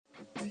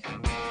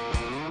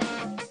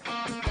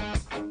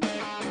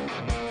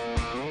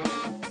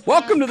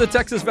Welcome to the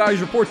Texas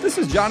Values Report. This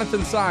is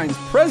Jonathan Saenz,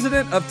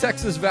 president of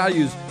Texas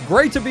Values.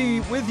 Great to be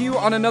with you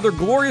on another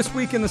glorious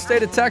week in the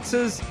state of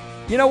Texas.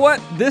 You know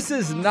what? This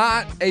is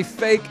not a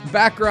fake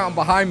background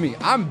behind me.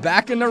 I'm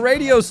back in the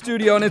radio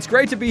studio, and it's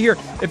great to be here.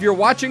 If you're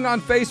watching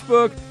on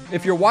Facebook,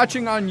 if you're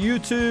watching on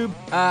YouTube,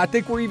 I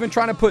think we're even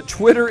trying to put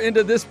Twitter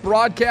into this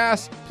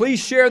broadcast. Please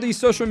share these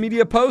social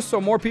media posts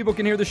so more people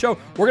can hear the show.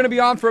 We're going to be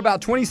on for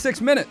about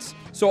 26 minutes.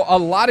 So a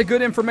lot of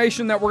good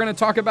information that we're going to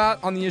talk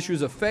about on the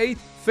issues of faith,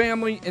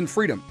 family, and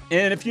freedom.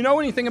 And if you know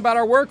anything about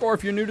our work, or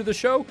if you're new to the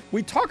show,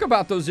 we talk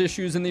about those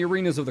issues in the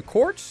arenas of the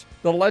courts,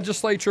 the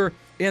legislature,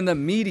 and the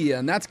media.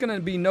 And that's going to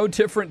be no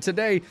different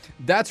today,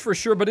 that's for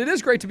sure. But it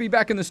is great to be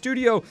back in the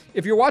studio.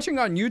 If you're watching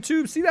on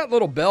YouTube, see that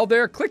little bell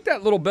there? Click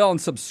that little bell and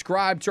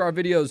subscribe to our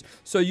videos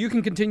so you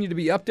can continue to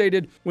be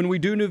updated when we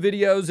do new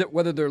videos,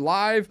 whether they're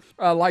live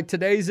like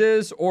today's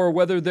is, or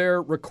whether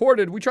they're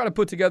recorded. We try to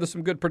put together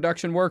some good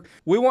production work.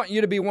 We want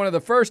you to be one of the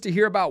first to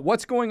hear about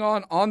what's going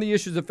on the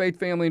issues of faith,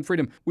 family, and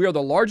freedom. We are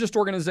the largest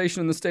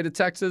organization in the state of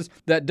Texas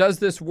that does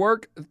this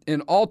work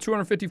in all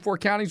 254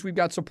 counties. We've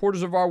got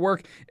supporters of our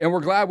work, and we're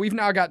glad we've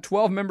now got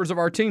 12 members of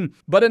our team.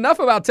 But enough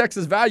about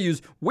Texas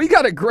Values. We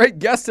got a great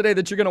guest today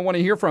that you're going to want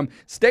to hear from.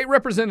 State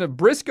Representative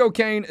Briscoe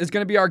Cain is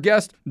going to be our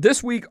guest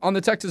this week on the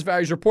Texas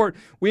Values Report.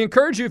 We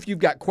encourage you, if you've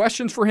got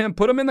questions for him,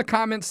 put them in the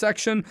comments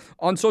section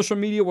on social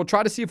media. We'll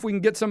try to see if we can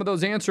get some of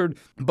those answered.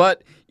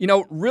 But,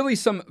 really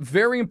some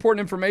very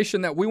important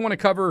information that we want to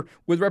cover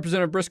with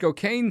Representative Briscoe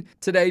Cain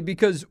today,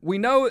 because we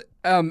know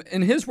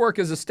in his work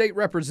as a state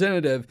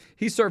representative,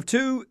 he served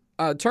two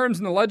terms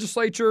in the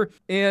legislature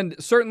and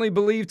certainly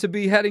believed to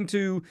be heading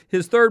to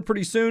his third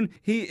pretty soon.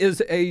 He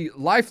is a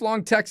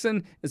lifelong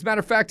Texan. As a matter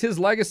of fact, his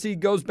legacy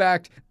goes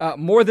back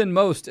more than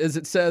most, as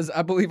it says,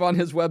 I believe, on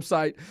his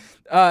website,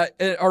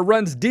 or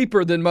runs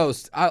deeper than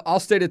most. I'll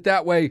state it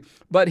that way.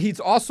 But he's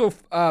also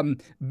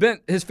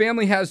his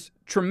family has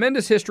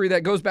tremendous history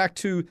that goes back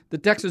to the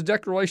Texas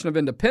Declaration of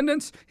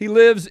Independence. He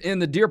lives in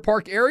the Deer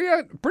Park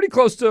area, pretty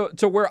close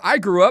to where I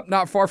grew up,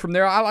 not far from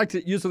there. I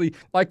usually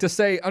like to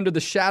say under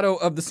the shadow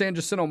of the San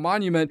Jacinto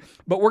Monument.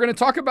 But we're going to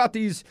talk about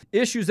these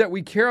issues that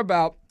we care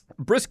about.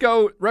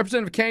 Briscoe,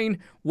 Representative Cain,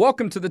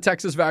 welcome to the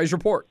Texas Values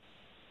Report.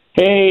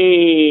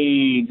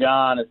 Hey,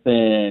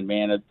 Jonathan,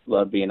 man, I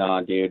love being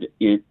on, dude.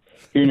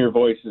 Hearing your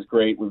voice is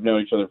great. We've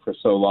known each other for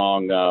so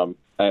long. The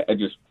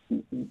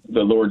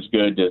Lord's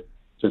good to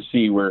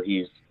see where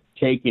he's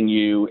taken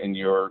you and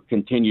your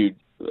continued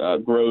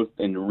growth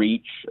and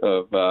reach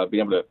of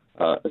being able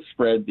to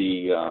spread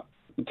the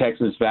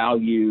Texas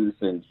values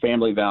and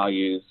family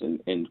values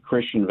and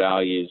Christian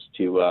values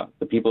to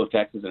the people of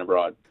Texas and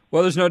abroad.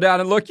 Well, there's no doubt.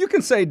 And look, you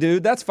can say,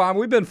 dude, that's fine.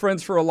 We've been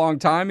friends for a long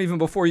time, even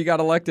before you got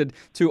elected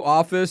to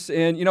office.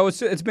 And,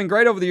 it's been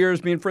great over the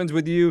years being friends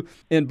with you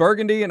in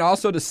Burgundy, and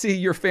also to see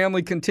your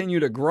family continue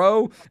to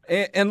grow.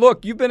 And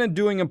look, you've been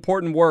doing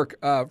important work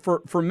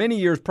for many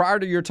years prior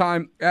to your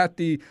time at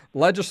the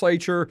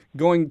legislature,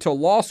 going to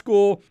law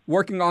school,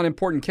 working on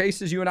important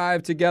cases you and I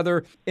have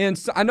together. And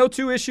so I know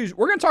two issues.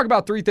 We're going to talk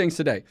about three things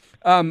today.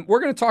 We're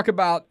going to talk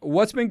about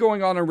what's been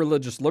going on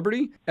religious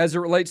liberty as it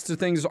relates to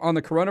things on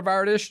the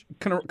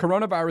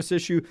coronavirus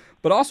issue,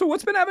 but also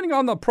what's been happening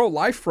on the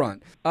pro-life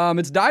front.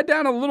 It's died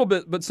down a little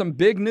bit, but some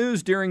big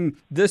news during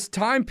this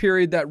time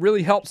period that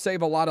really helped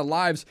save a lot of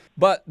lives.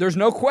 But there's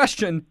no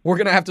question we're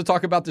going to have to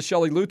talk about the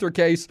Shelley Luther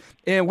case,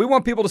 and we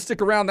want people to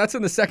stick around. That's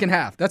in the second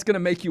half. That's going to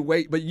make you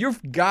wait, but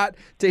you've got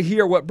to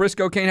hear what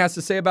Briscoe Cain has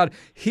to say about it.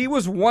 He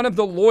was one of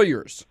the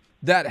lawyers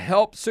that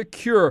helped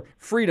secure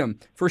freedom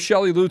for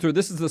Shelley Luther.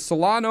 This is the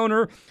salon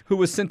owner who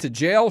was sent to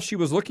jail. She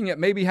was looking at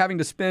maybe having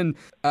to spend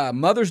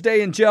Mother's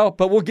Day in jail,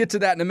 but we'll get to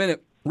that in a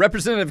minute.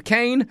 Representative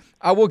Cain,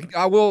 I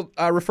will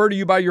refer to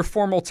you by your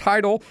formal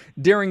title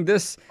during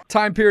this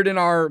time period in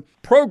our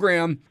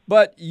program,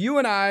 but you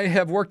and I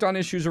have worked on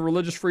issues of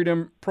religious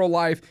freedom,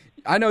 pro-life.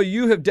 I know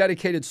you have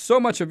dedicated so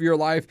much of your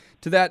life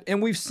to that,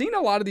 and we've seen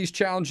a lot of these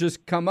challenges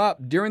come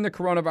up during the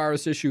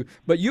coronavirus issue,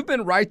 but you've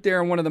been right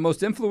there and one of the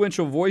most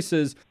influential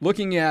voices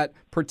looking at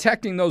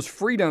protecting those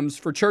freedoms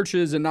for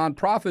churches and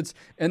nonprofits,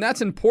 and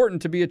that's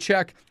important to be a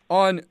check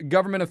on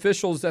government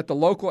officials at the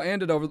local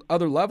and at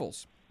other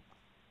levels.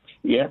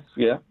 Yes,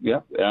 yeah.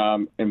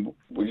 And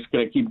we're just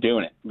going to keep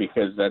doing it,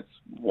 because that's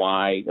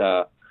why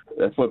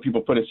that's what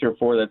people put us here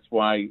for. That's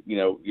why,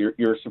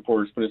 your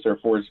supporters put us there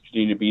for, is to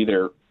continue to be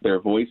their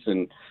voice.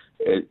 And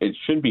it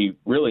should be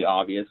really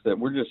obvious that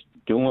we're just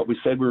doing what we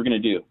said we were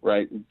going to do,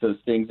 right? Those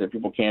things that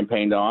people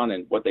campaigned on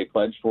and what they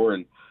pledged for.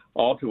 And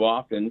all too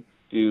often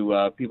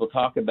people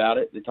talk about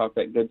it. They talk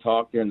that good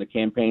talk during the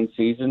campaign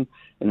season,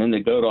 and then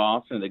they go to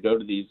office and they go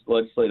to these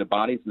legislative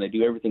bodies and they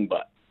do everything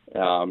but.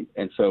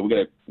 And so we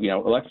got to,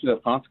 elections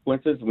have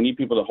consequences. We need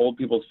people to hold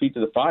people's feet to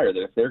the fire,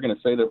 that if they're going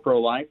to say they're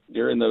pro-life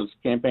during those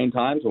campaign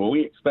times, well,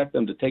 we expect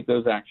them to take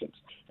those actions.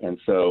 And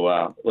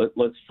so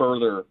let's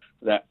further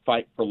that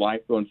fight for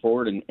life going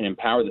forward and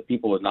empower the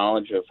people with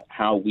knowledge of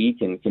how we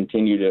can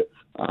continue to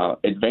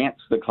advance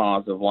the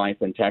cause of life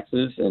in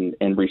Texas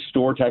and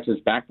restore Texas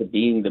back to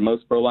being the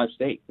most pro-life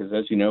state. Because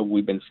as you know,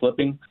 we've been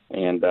slipping,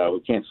 and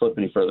we can't slip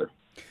any further.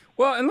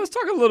 Well, and let's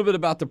talk a little bit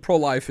about the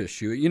pro-life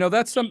issue. You know,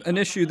 that's an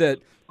issue that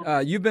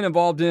you've been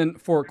involved in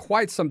for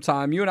quite some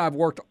time. You and I have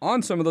worked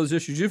on some of those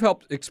issues. You've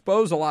helped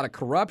expose a lot of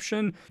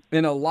corruption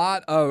and a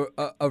lot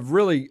of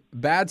really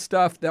bad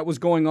stuff that was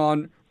going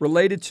on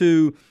related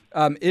to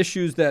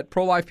issues that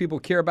pro-life people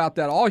care about,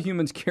 that all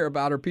humans care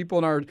about, or people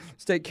in our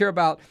state care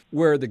about,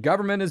 where the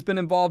government has been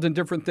involved in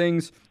different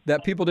things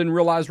that people didn't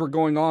realize were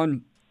going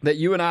on, that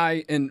you and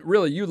I, and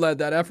really you led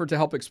that effort to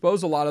help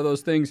expose a lot of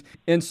those things.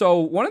 And so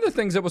one of the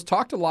things that was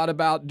talked a lot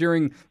about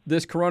during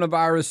this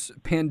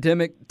coronavirus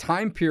pandemic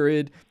time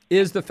period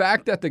is the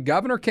fact that the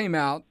governor came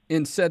out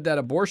and said that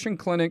abortion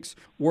clinics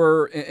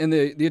were, and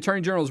the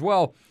attorney general as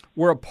well,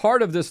 were a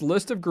part of this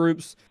list of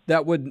groups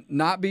that would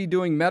not be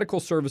doing medical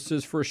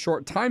services for a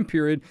short time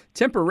period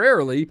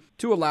temporarily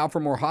to allow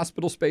for more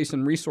hospital space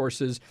and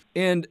resources.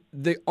 And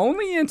the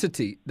only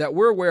entity that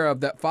we're aware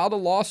of that filed a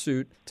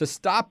lawsuit to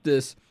stop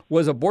this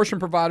was abortion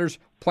providers,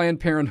 Planned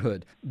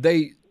Parenthood.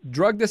 They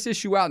drug this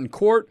issue out in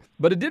court,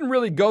 but it didn't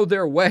really go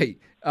their way.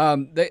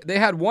 They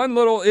had one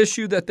little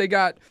issue that they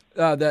got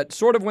that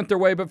sort of went their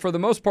way, but for the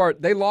most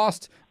part, they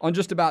lost on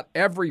just about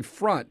every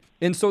front.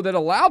 And so that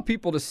allowed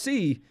people to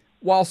see,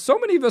 while so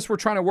many of us were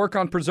trying to work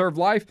on preserved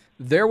life,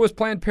 there was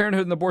Planned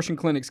Parenthood and abortion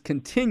clinics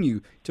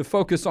continue to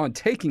focus on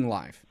taking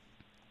life.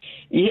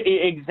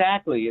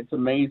 Exactly. It's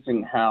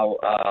amazing how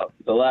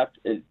the left,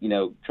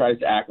 tries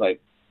to act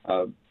like,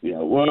 well,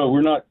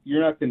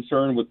 you're not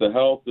concerned with the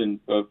health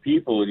of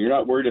people, and you're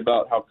not worried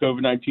about how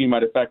COVID-19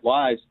 might affect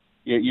lives.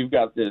 You've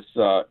got this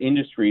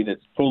industry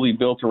that's fully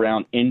built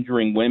around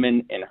injuring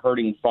women and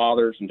hurting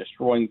fathers and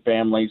destroying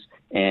families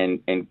and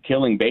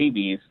killing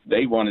babies.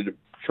 They wanted to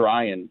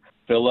try and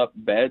fill up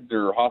beds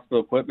or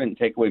hospital equipment and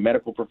take away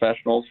medical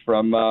professionals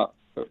from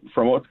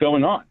what's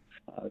going on.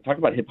 Talk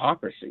about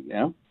hypocrisy,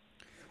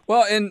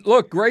 Well, and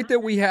look, great that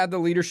we had the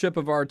leadership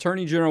of our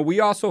Attorney General. We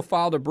also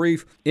filed a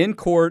brief in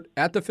court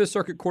at the Fifth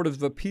Circuit Court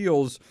of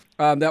Appeals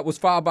that was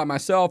filed by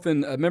myself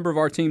and a member of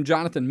our team,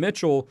 Jonathan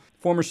Mitchell,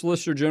 former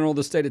Solicitor General of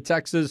the state of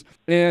Texas,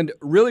 and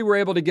really were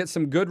able to get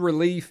some good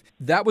relief.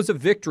 That was a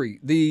victory.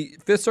 The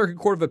Fifth Circuit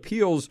Court of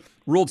Appeals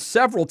ruled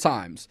several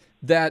times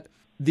that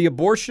the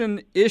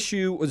abortion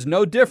issue was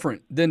no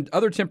different than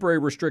other temporary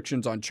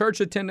restrictions on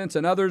church attendance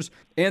and others,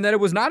 and that it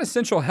was not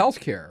essential health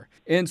care.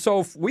 And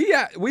so we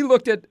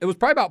looked at, it was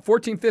probably about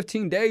 14,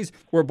 15 days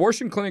where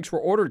abortion clinics were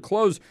ordered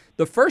closed.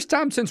 The first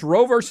time since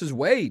Roe versus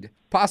Wade,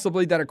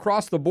 possibly, that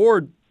across the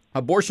board,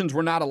 abortions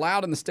were not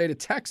allowed in the state of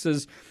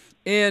Texas.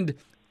 And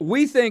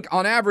we think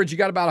on average, you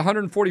got about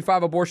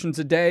 145 abortions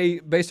a day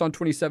based on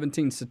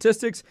 2017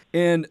 statistics.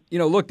 And,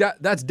 look,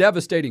 that's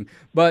devastating.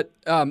 But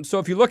so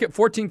if you look at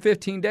 14,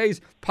 15 days,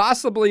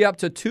 possibly up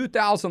to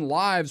 2,000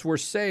 lives were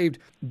saved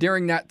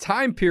during that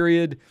time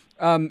period.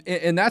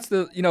 And that's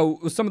some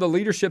of the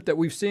leadership that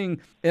we've seen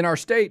in our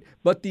state,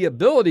 but the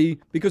ability,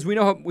 because we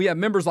know we have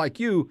members like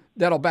you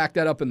that'll back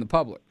that up in the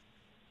public.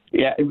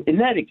 Yeah. Isn't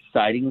that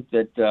exciting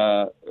that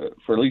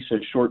for at least a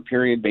short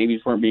period, babies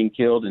weren't being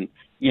killed? And,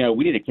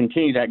 we need to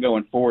continue that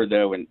going forward,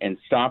 though, and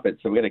stop it.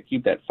 So we got to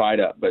keep that fight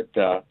up. But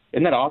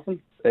isn't that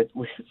awesome?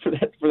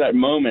 For that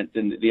moment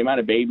and the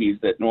amount of babies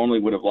that normally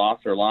would have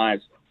lost their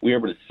lives, we were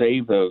able to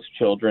save those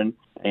children.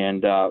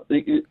 And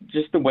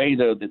just the way,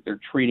 though, that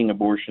they're treating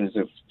abortion as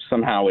if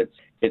somehow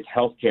it's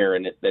health care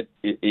and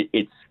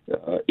it's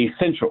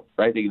essential,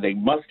 right? They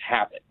must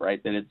have it,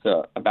 right? That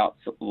it's about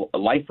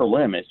life or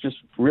limb. It's just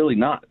really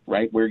not,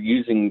 right? We're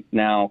using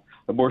now,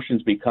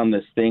 abortions become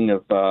this thing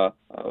of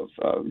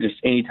just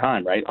any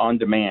time, right? On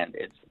demand.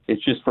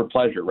 It's just for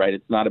pleasure, right?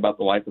 It's not about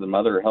the life of the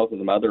mother or health of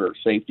the mother or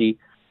safety,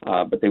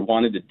 but they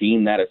wanted to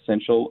deem that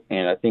essential.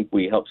 And I think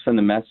we helped send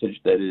a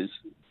message that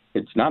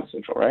it's not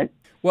essential, right?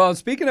 Well,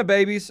 speaking of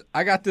babies,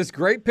 I got this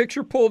great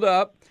picture pulled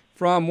up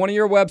from one of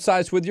your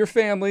websites with your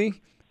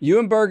family, you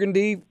and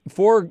Burgundy,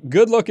 4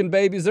 good-looking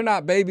babies. They're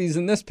not babies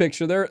in this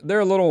picture. They're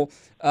a little,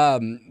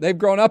 they've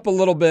grown up a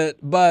little bit.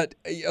 But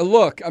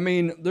look, I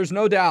mean, there's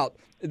no doubt.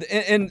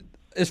 And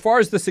as far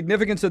as the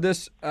significance of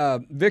this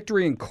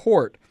victory in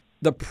court,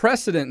 the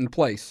precedent in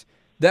place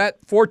that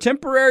for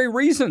temporary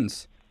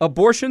reasons,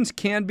 abortions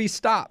can be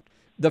stopped.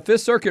 The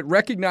Fifth Circuit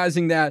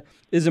recognizing that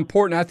is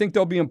important. I think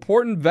there'll be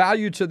important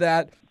value to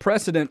that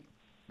precedent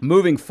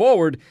moving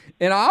forward.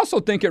 And I also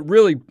think it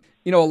really,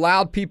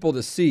 allowed people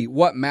to see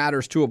what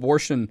matters to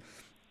abortion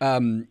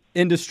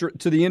industry,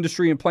 to the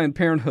industry and Planned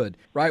Parenthood,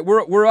 right?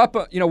 We're up,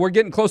 we're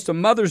getting close to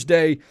Mother's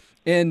Day,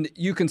 and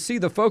you can see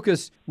the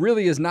focus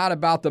really is not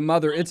about the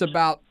mother. It's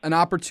about an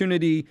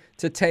opportunity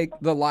to take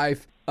the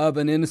life of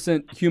an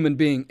innocent human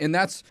being. And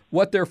that's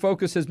what their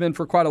focus has been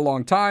for quite a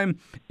long time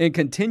and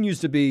continues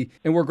to be.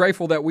 And we're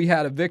grateful that we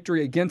had a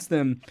victory against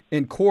them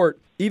in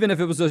court, even if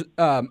it was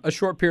a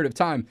short period of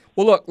time.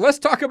 Well, look, let's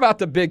talk about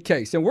the big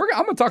case. And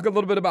I'm going to talk a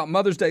little bit about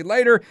Mother's Day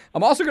later.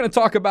 I'm also going to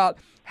talk about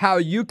how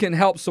you can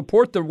help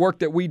support the work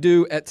that we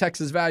do at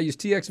Texas Values,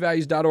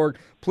 txvalues.org.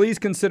 Please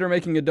consider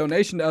making a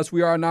donation to us.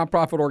 We are a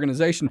nonprofit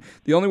organization.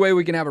 The only way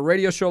we can have a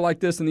radio show like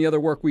this and the other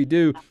work we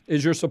do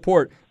is your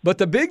support. But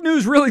the big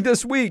news really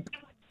this week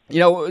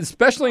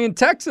especially in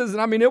Texas,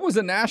 and I mean, it was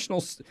a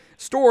national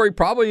story,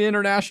 probably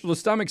international to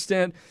some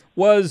extent,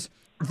 was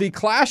the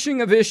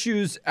clashing of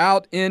issues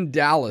out in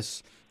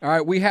Dallas. All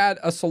right, we had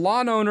a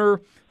salon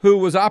owner who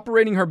was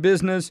operating her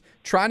business,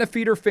 trying to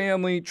feed her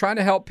family, trying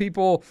to help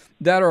people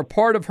that are a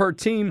part of her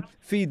team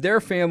feed their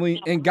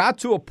family, and got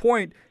to a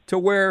point to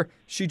where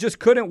she just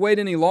couldn't wait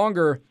any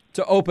longer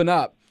to open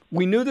up.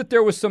 We knew that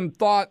there was some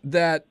thought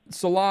that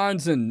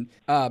salons and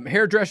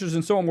hairdressers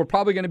and so on were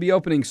probably going to be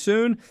opening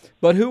soon,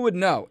 but who would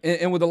know?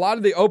 And with a lot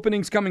of the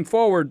openings coming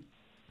forward,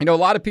 a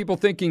lot of people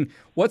thinking,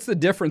 what's the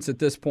difference at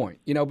this point,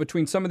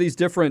 between some of these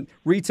different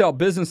retail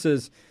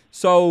businesses?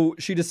 So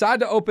she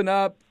decided to open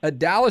up. A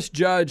Dallas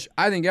judge,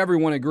 I think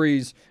everyone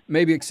agrees,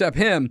 maybe except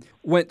him,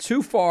 went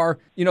too far.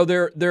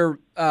 They're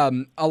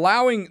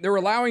allowing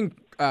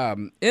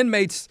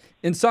inmates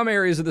in some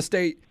areas of the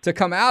state to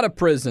come out of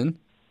prison,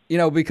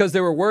 because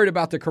they were worried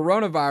about the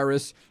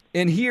coronavirus.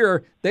 And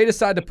here they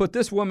decided to put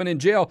this woman in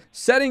jail,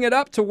 setting it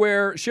up to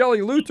where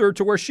Shelley Luther,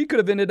 to where she could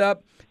have ended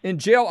up in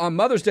jail on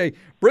Mother's Day.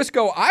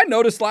 Briscoe, I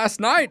noticed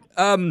last night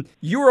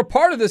you were a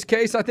part of this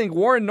case. I think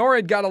Warren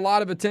Norrid got a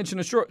lot of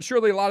attention.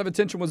 Surely a lot of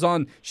attention was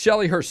on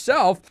Shelley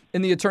herself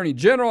and the Attorney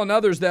General and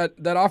others that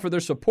offered their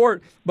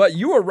support. But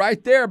you were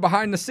right there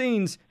behind the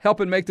scenes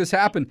helping make this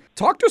happen.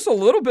 Talk to us a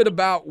little bit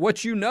about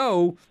what you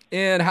know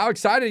and how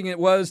exciting it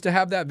was to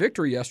have that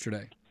victory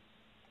yesterday.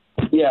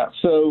 Yeah,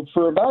 so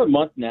for about a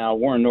month now,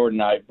 Warren Norrid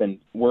and I have been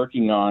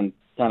working on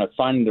kind of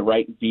finding the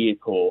right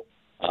vehicle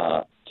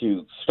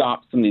to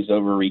stop some of these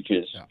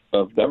overreaches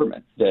of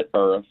government that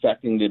are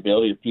affecting the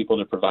ability of people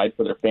to provide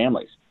for their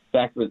families. In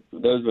fact, with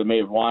those who may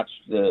have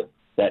watched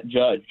that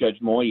judge,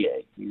 Judge Moyer,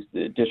 he's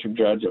the district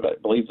judge of, I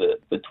believe,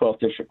 the 12th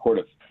District Court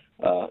of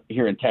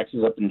here in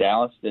Texas, up in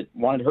Dallas, that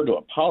wanted her to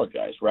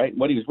apologize, right?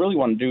 What he was really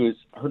wanting to do is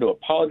her to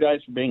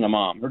apologize for being a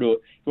mom.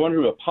 He wanted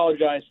her to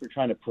apologize for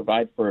trying to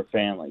provide for her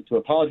family, to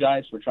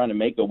apologize for trying to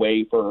make a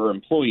way for her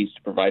employees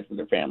to provide for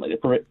their family,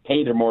 to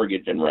pay their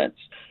mortgage and rents,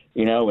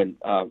 and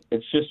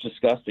it's just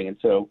disgusting. And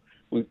so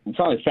we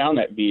finally found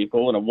that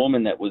vehicle, and a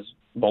woman that was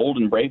bold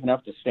and brave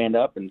enough to stand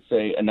up and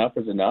say enough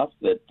is enough,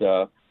 that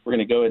we're going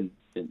to go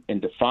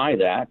and defy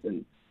that.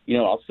 And,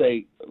 I'll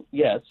say,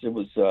 yes, it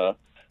was a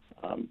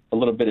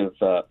little bit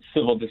of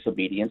civil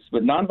disobedience,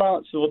 but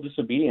nonviolent civil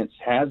disobedience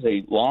has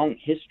a long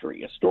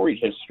history, a storied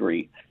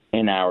history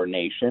in our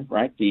nation,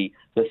 right? The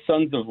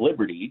Sons of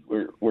Liberty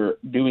were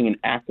doing an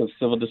act of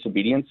civil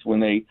disobedience when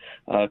they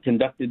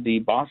conducted the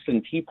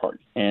Boston Tea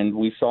Party, and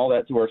we saw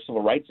that through our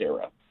civil rights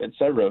era, et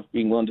cetera,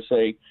 being willing to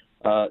say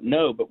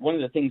no. But one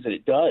of the things that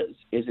it does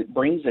is it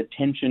brings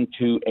attention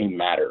to a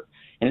matter,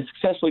 and it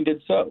successfully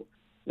did so,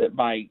 that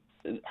by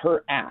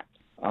her act,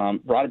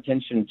 brought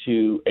attention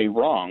to a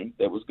wrong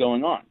that was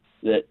going on,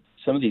 that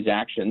some of these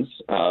actions,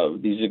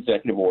 these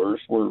executive orders,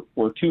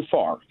 were too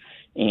far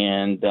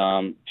and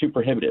too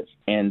prohibitive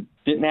and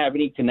didn't have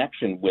any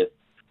connection with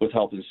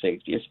health and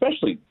safety,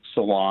 especially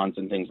salons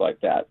and things like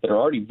that are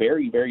already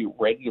very, very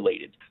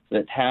regulated,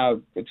 that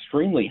have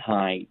extremely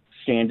high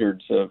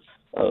standards of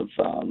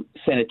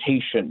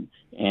sanitation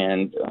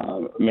and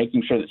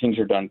making sure that things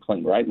are done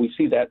clean, right? We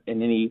see that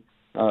in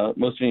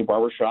most any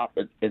barbershop,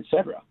 et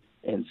cetera.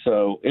 And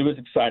so it was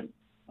exciting.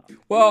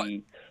 Well,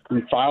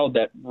 we filed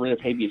that writ of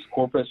habeas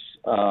corpus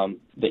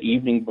the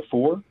evening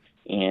before,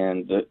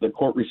 and the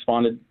court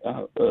responded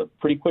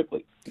pretty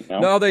quickly.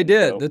 No, they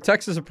did. The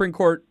Texas Supreme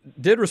Court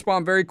did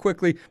respond very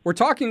quickly. We're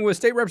talking with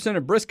State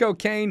Representative Briscoe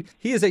Cain.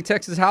 He is a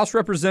Texas House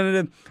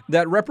representative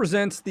that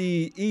represents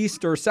the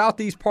east or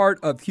southeast part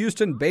of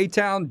Houston,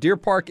 Baytown, Deer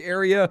Park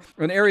area,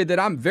 an area that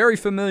I'm very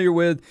familiar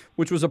with,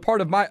 which was a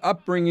part of my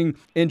upbringing,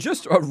 and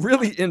just a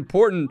really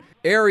important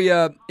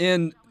area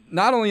in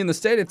not only in the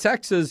state of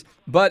Texas,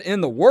 but in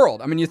the world.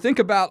 I mean, you think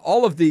about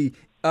all of the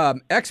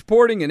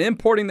exporting and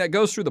importing that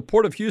goes through the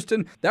Port of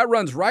Houston. That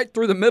runs right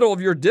through the middle of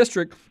your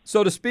district,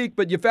 so to speak.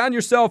 But you found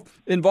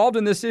yourself involved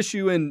in this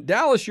issue in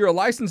Dallas. You're a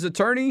licensed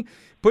attorney.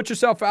 Put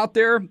yourself out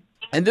there.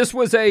 And this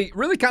was a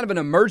really kind of an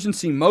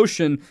emergency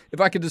motion, if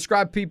I could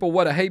describe people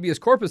what a habeas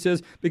corpus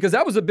is, because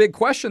that was a big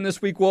question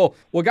this week. Well,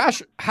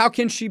 gosh, how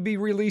can she be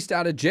released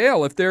out of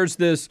jail if there's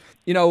this,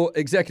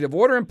 executive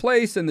order in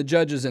place and the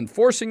judge is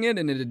enforcing it,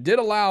 and it did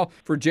allow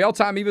for jail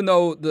time, even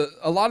though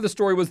a lot of the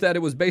story was that it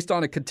was based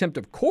on a contempt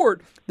of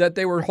court that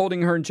they were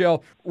holding her in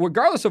jail,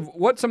 regardless of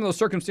what some of those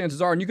circumstances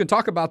are. And you can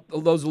talk about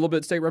those a little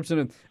bit, State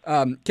Representative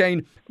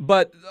Cain.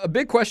 But a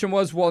big question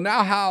was, well,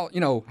 now how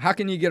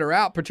can you get her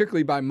out,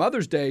 particularly by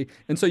Mother's Day?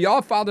 And so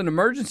y'all filed an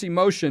emergency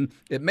motion.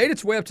 It made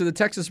its way up to the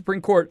Texas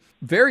Supreme Court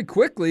very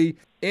quickly,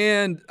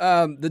 and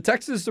the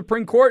Texas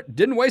Supreme Court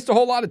didn't waste a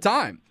whole lot of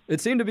time. It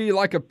seemed to be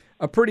like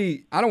a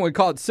pretty, I don't want to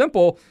call it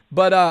simple,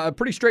 but a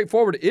pretty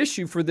straightforward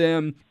issue for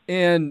them.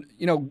 And,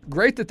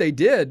 great that they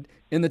did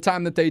in the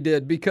time that they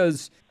did,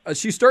 because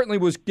she certainly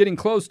was getting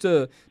close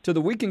to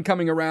the weekend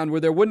coming around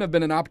where there wouldn't have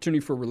been an opportunity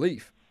for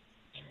relief.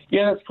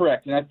 Yeah, that's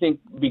correct. And I think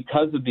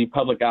because of the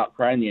public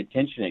outcry and the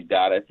attention it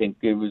got, I think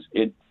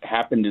it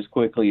happened as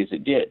quickly as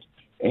it did.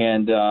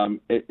 And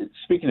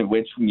speaking of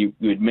which, when you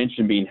had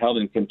mentioned being held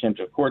in contempt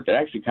of court, that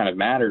actually kind of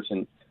matters.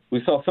 And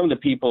we saw some of the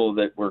people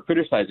that were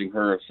criticizing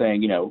her of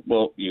saying,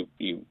 well,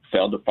 you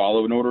failed to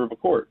follow an order of a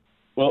court.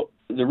 Well,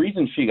 the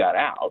reason she got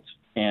out,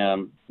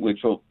 which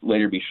will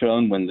later be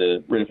shown when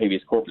the writ of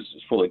habeas corpus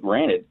is fully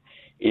granted,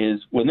 is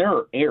when there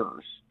are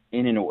errors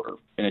in an order,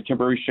 in a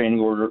temporary restraining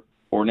order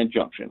or an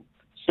injunction,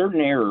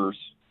 certain errors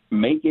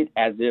make it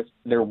as if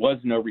there was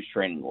no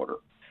restraining order.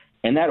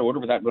 And that order,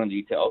 without going into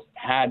details,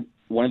 had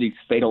one of these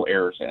fatal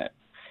errors in it,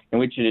 in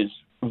which it is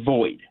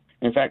void.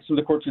 In fact, some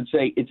of the courts would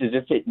say it's as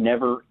if it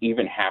never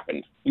even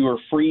happened. You are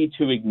free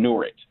to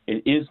ignore it.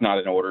 It is not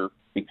an order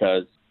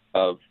because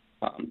of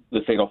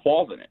the fatal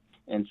flaws in it.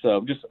 And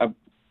so I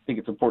think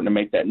it's important to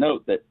make that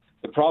note that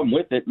the problem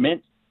with it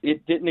meant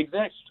it didn't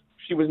exist.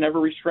 She was never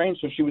restrained,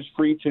 so she was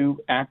free to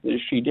act as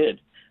she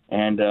did.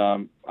 And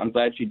I'm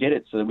glad she did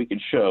it so that we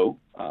could show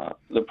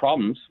the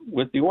problems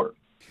with the order.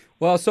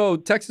 Well, so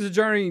Texas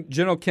Attorney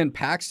General Ken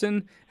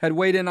Paxton had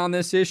weighed in on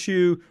this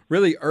issue,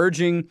 really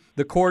urging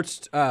the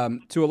courts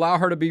to allow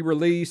her to be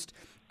released.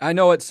 I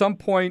know at some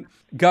point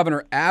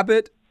Governor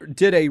Abbott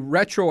did a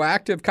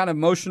retroactive kind of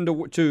motion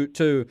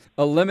to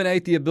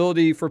eliminate the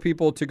ability for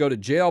people to go to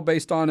jail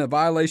based on a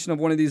violation of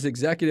one of these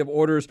executive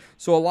orders.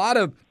 So a lot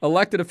of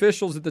elected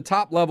officials at the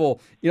top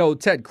level,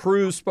 Ted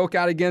Cruz spoke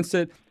out against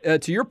it.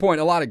 To your point,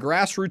 a lot of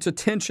grassroots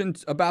attention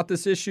about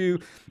this issue.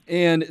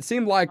 And it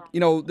seemed like,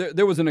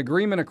 there was an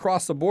agreement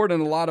across the board in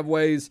a lot of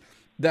ways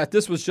that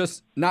this was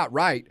just not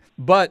right.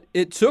 But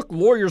it took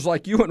lawyers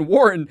like you and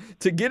Warren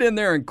to get in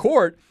there in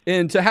court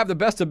and to have the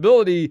best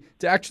ability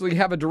to actually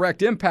have a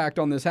direct impact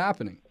on this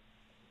happening.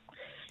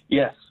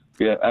 Yes,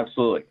 yeah,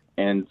 absolutely.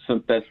 And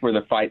so that's where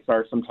the fights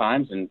are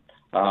sometimes. And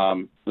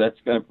that's,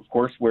 of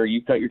course, where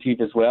you cut your teeth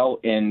as well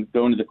in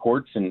going to the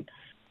courts, and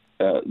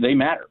they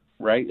matter,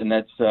 right? And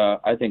that's,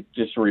 I think,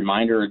 just a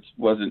reminder, it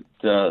wasn't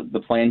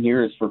the plan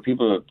here is for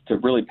people to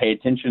really pay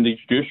attention to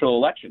judicial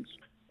elections.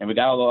 And we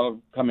got a lot of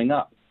them coming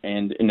up.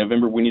 And in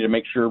November, we need to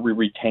make sure we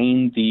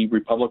retain the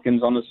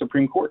Republicans on the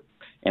Supreme Court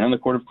and on the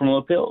Court of Criminal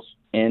Appeals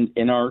and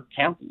in our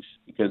counties,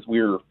 because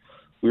we're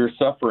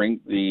suffering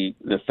the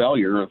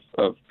failure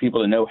of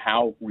people to know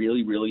how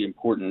really, really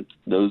important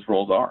those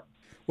roles are.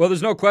 Well,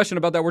 there's no question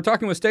about that. We're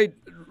talking with State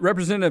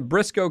Representative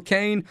Briscoe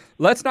Cain.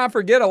 Let's not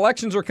forget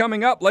elections are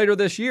coming up later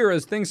this year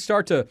as things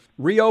start to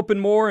reopen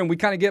more and we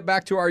kind of get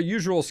back to our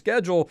usual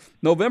schedule.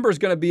 November is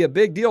going to be a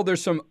big deal.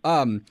 There's some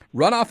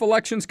runoff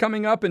elections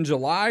coming up in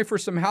July for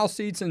some House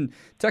seats and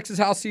Texas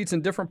House seats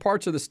in different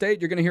parts of the state.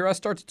 You're going to hear us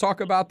start to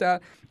talk about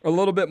that a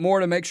little bit more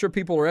to make sure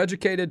people are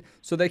educated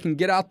so they can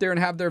get out there and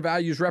have their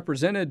values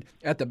represented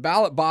at the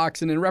ballot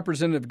box and in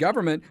representative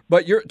government.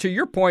 But to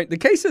your point, the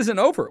case isn't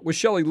over with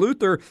Shelley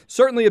Luther.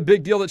 Certainly a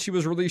big deal that she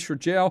was released from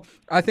jail.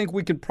 I think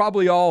we could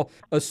probably all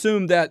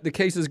assume that the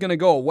case is going to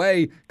go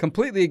away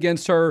completely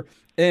against her.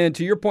 And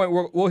to your point,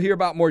 we'll hear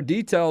about more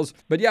details.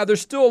 But yeah,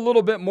 there's still a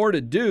little bit more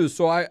to do.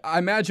 So I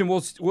imagine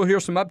we'll hear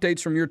some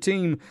updates from your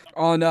team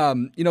on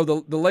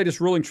the latest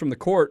rulings from the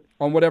court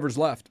on whatever's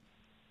left.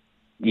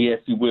 Yes,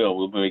 we will.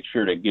 We'll make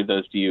sure to give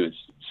those to you as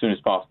soon as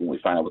possible when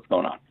we find out what's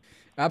going on.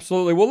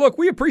 Absolutely. Well, look,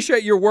 we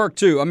appreciate your work,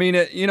 too. I mean,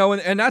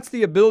 and that's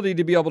the ability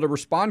to be able to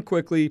respond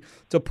quickly,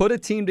 to put a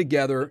team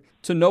together,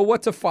 to know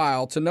what to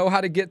file, to know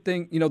how to get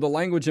the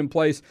language in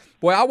place.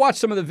 Boy, I watched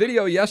some of the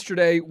video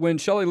yesterday when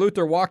Shelley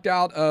Luther walked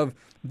out of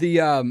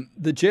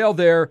the jail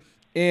there,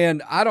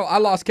 and I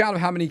lost count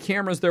of how many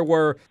cameras there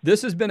were.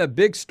 This has been a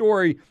big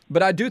story,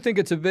 but I do think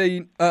it's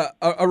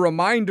a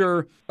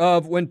reminder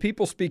of when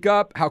people speak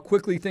up, how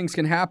quickly things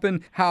can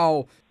happen,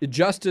 how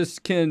justice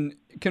can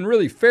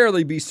really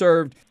fairly be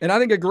served. And I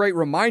think a great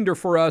reminder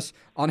for us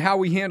on how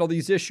we handle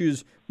these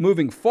issues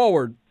moving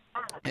forward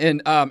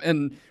and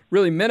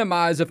really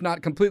minimize, if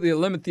not completely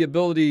limit, the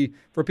ability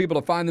for people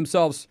to find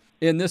themselves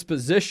in this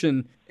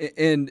position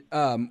and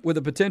with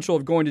the potential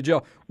of going to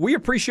jail. We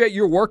appreciate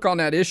your work on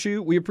that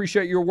issue. We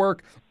appreciate your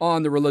work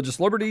on the religious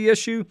liberty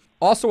issue,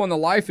 also on the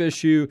life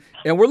issue.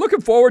 And we're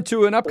looking forward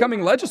to an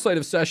upcoming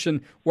legislative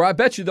session where I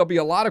bet you there'll be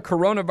a lot of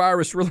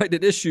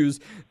coronavirus-related issues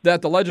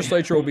that the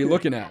legislature will be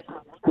looking at.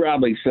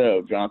 Probably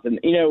so, Jonathan.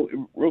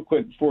 Real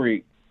quick before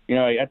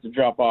I have to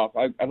drop off,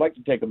 I'd like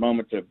to take a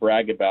moment to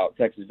brag about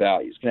Texas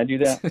values. Can I do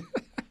that?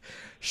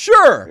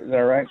 Sure. Is that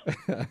right?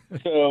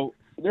 So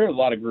there are a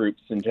lot of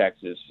groups in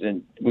Texas,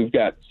 and we've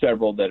got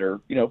several that are,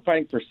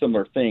 fighting for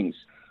similar things.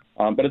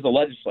 But as a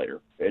legislator,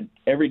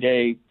 every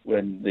day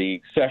when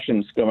the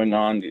session's going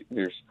on,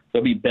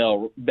 there'll be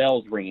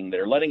bells ringing that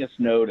are letting us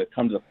know to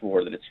come to the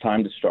floor, that it's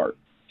time to start.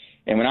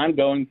 And when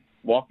I'm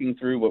walking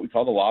through what we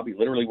call the lobby,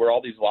 literally where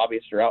all these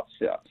lobbyists are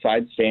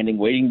outside standing,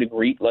 waiting to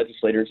greet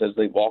legislators as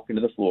they walk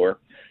into the floor,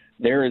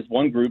 there is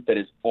one group that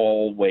is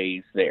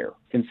always there,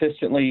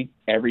 consistently,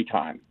 every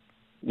time.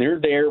 They're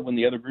there when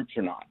the other groups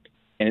are not.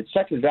 And it's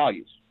Texas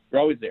Values. They're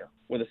always there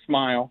with a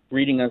smile,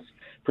 greeting us,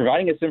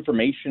 providing us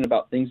information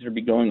about things that will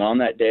be going on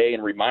that day,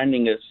 and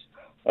reminding us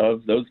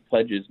of those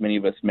pledges many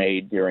of us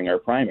made during our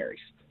primaries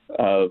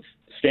of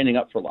standing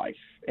up for life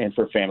and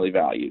for family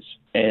values.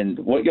 And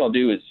what y'all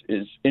do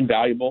is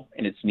invaluable,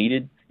 and it's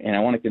needed. and I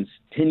want to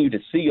continue to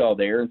see y'all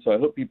there. And so I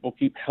hope people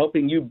keep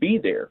helping you be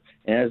there.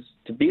 And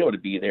to be able to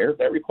be there,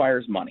 that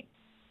requires money.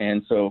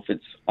 And so if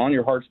it's on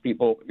your hearts,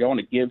 people, you want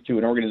to give to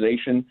an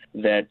organization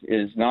that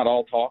is not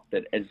all talk,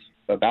 that is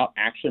about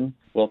action,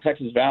 well,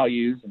 Texas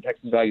Values and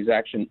Texas Values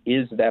Action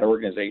is that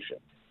organization.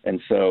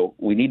 And so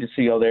we need to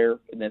see y'all there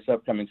in this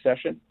upcoming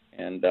session.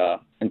 And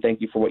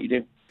thank you for what you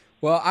do.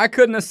 Well, I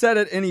couldn't have said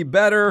it any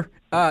better.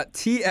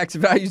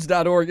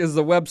 txvalues.org is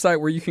the website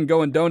where you can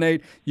go and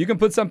donate. You can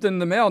put something in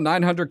the mail,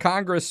 900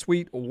 Congress,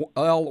 Suite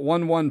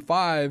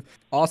L115,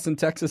 Austin,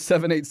 Texas,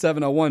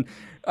 78701.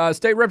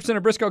 State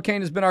Representative Briscoe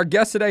Cain has been our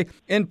guest today.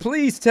 And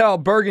please tell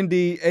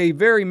Burgundy a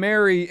very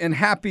merry and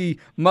happy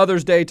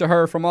Mother's Day to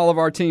her from all of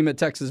our team at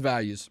Texas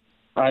Values.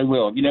 I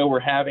will. We're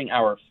having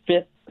our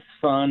 5th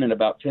son in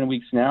about 10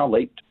 weeks now,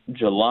 late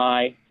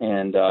July,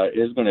 and it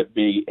is going to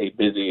be a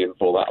busy and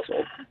full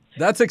household.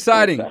 That's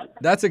exciting.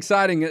 That's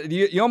exciting.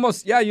 You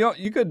almost,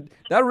 you could,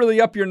 that really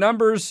up your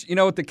numbers,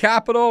 at the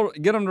Capitol,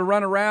 get them to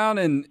run around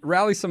and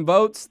rally some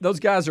votes. Those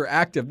guys are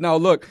active. No,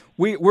 look,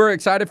 we're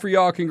excited for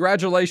y'all.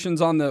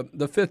 Congratulations on the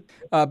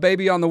 5th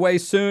baby on the way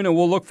soon, and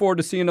we'll look forward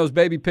to seeing those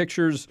baby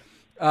pictures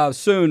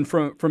soon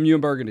from you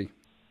and Burgundy.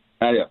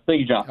 Yeah. Thank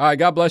you, John. All right,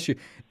 God bless you.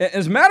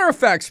 As a matter of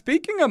fact,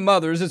 speaking of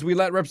mothers, as we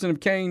let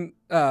Representative Cain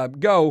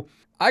go,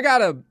 I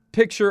got a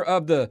picture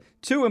of the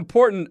 2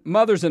 important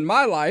mothers in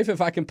my life,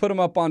 if I can put them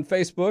up on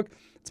Facebook.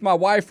 It's my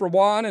wife,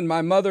 Rawan, and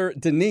my mother,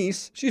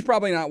 Denise. She's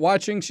probably not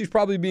watching. She's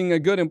probably being a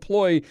good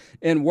employee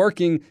and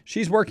working.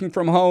 She's working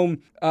from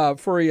home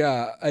for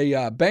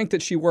a bank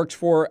that she works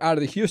for out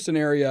of the Houston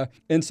area.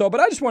 And so, but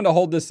I just wanted to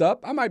hold this up.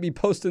 I might be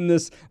posting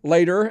this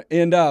later.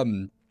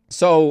 And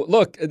so,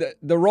 look,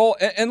 the role,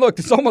 and look,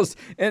 it's almost,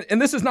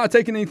 and this is not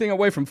taking anything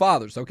away from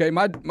fathers, okay?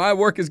 My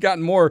work has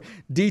gotten more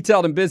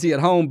detailed and busy at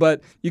home,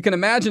 but you can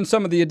imagine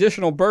some of the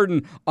additional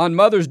burden on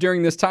mothers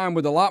during this time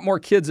with a lot more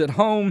kids at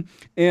home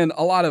and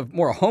a lot of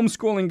more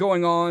homeschooling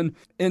going on.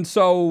 And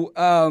so,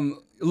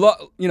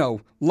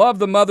 love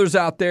the mothers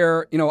out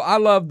there. I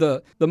love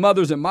the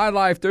mothers in my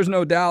life. There's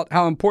no doubt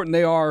how important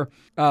they are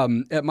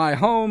at my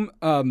home,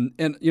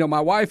 and my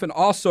wife, and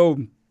also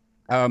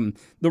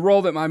the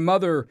role that my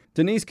mother,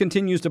 Denise,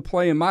 continues to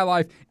play in my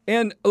life.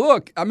 And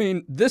look, I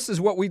mean, this is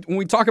what when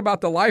we talk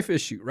about the life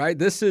issue, right?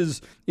 This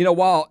is,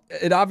 while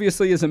it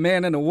obviously is a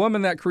man and a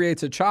woman that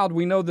creates a child,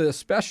 we know the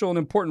special and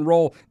important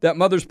role that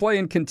mothers play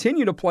and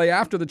continue to play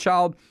after the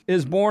child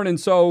is born. And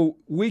so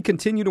we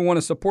continue to want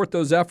to support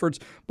those efforts,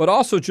 but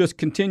also just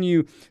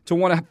continue to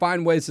want to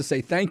find ways to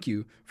say thank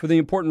you for the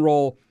important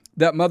role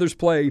that mothers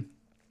play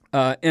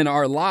in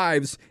our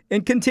lives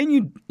and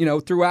continue,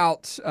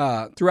 throughout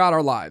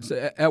our lives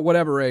at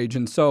whatever age.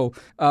 And so,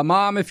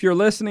 Mom, if you're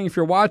listening, if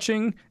you're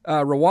watching,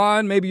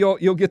 Rawan, maybe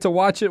you'll get to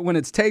watch it when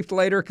it's taped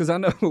later, because I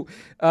know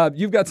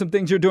you've got some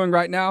things you're doing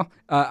right now.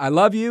 I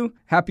love you.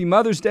 Happy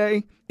Mother's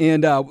Day.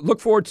 And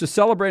look forward to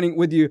celebrating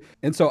with you.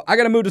 And so I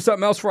got to move to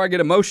something else before I get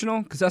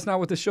emotional, because that's not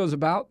what this show's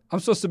about. I'm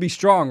supposed to be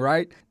strong,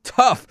 right?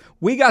 Tough.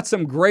 We got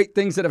some great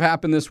things that have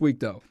happened this week,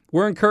 though.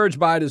 We're encouraged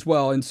by it as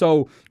well. And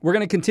so we're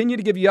going to continue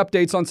to give you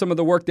updates on some of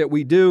the work that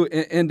we do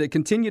and to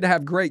continue to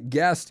have great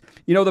guests.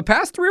 The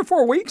past 3 or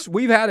 4 weeks,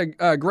 we've had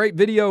a great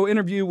video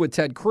interview with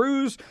Ted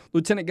Cruz,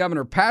 Lieutenant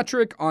Governor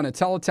Patrick on a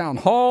teletown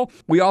hall.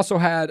 We also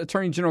had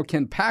Attorney General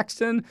Ken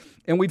Paxton,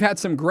 and we've had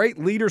some great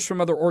leaders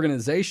from other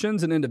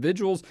organizations and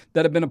individuals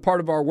that have been a part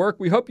of our work.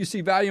 We hope you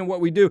see value in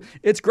what we do.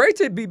 It's great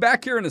to be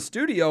back here in the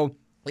studio.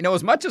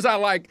 As much as I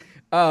like,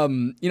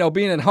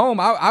 being at home,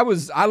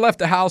 I left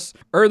the house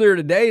earlier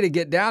today to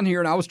get down here,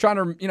 and I was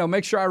trying to,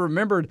 make sure I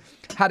remembered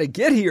how to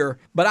get here.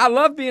 But I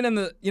love being in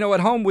the, at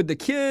home with the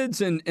kids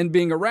and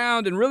being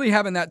around and really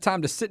having that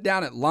time to sit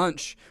down at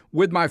lunch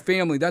with my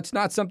family. That's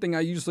not something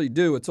I usually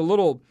do. It's a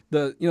little,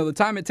 the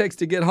time it takes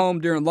to get home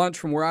during lunch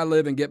from where I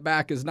live and get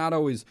back is not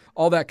always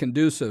all that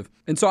conducive.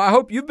 And so I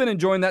hope you've been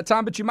enjoying that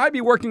time, but you might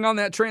be working on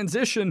that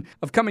transition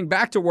of coming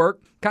back to work,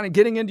 kind of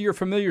getting into your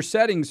familiar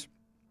settings.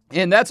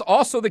 And that's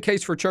also the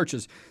case for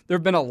churches. There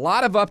have been a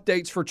lot of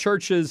updates for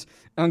churches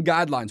on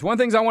guidelines. One of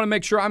the things I want to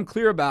make sure I'm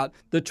clear about,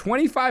 the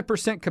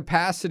 25%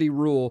 capacity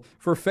rule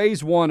for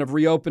phase 1 of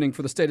reopening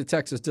for the state of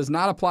Texas does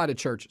not apply to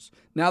churches.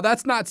 Now,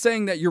 that's not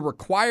saying that you're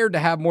required to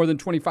have more than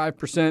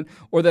 25%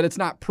 or that it's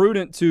not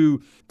prudent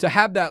to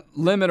have that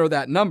limit or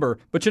that number,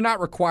 but you're not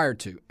required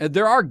to. And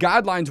there are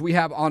guidelines we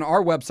have on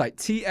our website,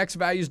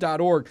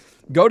 txvalues.org.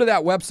 Go to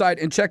that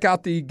website and check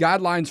out the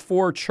guidelines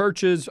for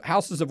churches,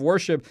 houses of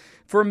worship.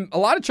 For a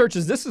lot of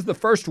churches, this is the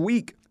first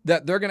week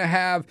that they're going to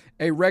have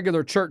a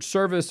regular church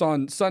service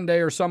on Sunday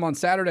or some on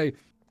Saturday.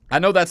 I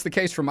know that's the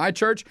case for my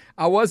church.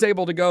 I was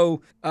able to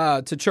go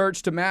to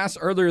church, to Mass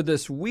earlier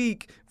this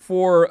week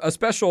for a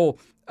special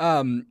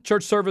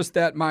church service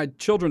that my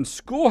children's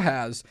school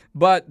has,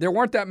 but there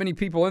weren't that many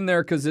people in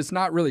there because it's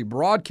not really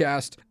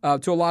broadcast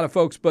to a lot of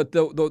folks. But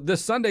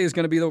this Sunday is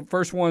going to be the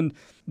first one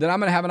that I'm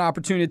going to have an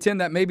opportunity to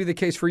attend. That may be the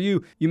case for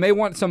you. You may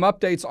want some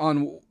updates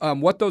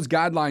on what those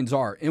guidelines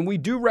are. And we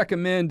do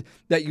recommend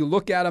that you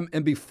look at them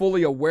and be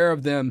fully aware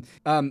of them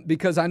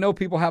because I know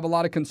people have a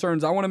lot of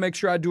concerns. I want to make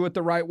sure I do it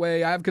the right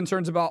way. I have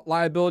concerns about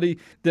liability.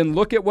 Then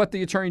look at what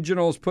the Attorney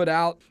General has put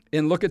out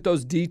and look at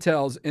those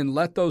details and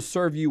let those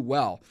serve you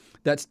well.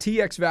 That's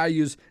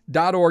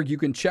txvalues.org. You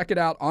can check it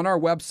out on our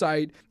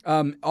website.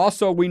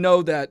 Also, we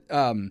know that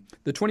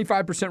the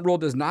 25% rule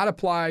does not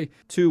apply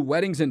to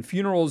weddings and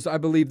funerals, I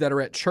believe, that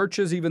are at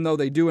churches, even though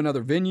they do in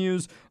other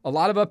venues. A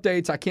lot of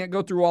updates. I can't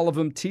go through all of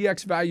them.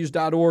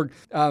 txvalues.org.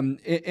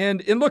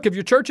 And look, if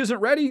your church isn't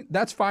ready,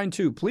 that's fine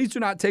too. Please do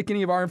not take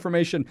any of our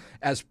information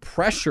as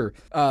pressure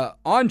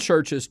on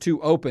churches to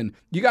open.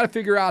 You got to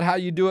figure out how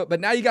you do it, but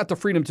now you got the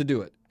freedom to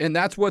do it. And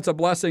that's what's a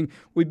blessing.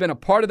 We've been a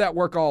part of that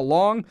work all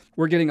along.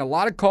 We're getting a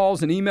lot of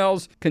calls and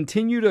emails.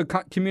 Continue to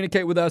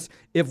communicate with us.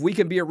 If we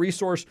can be a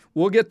resource,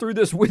 we'll get through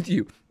this with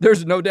you.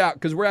 There's no doubt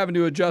because we're having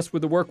to adjust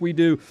with the work we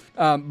do.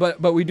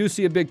 But we do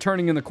see a big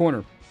turning in the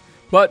corner.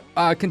 But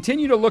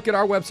continue to look at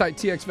our website,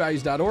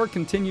 txvalues.org.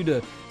 Continue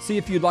to see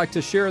if you'd like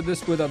to share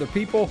this with other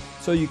people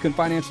so you can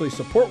financially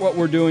support what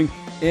we're doing.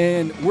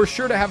 And we're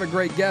sure to have a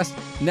great guest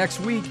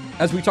next week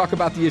as we talk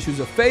about the issues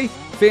of faith,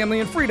 family,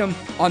 and freedom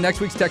on next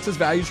week's Texas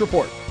Values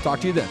Report. Talk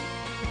to you then.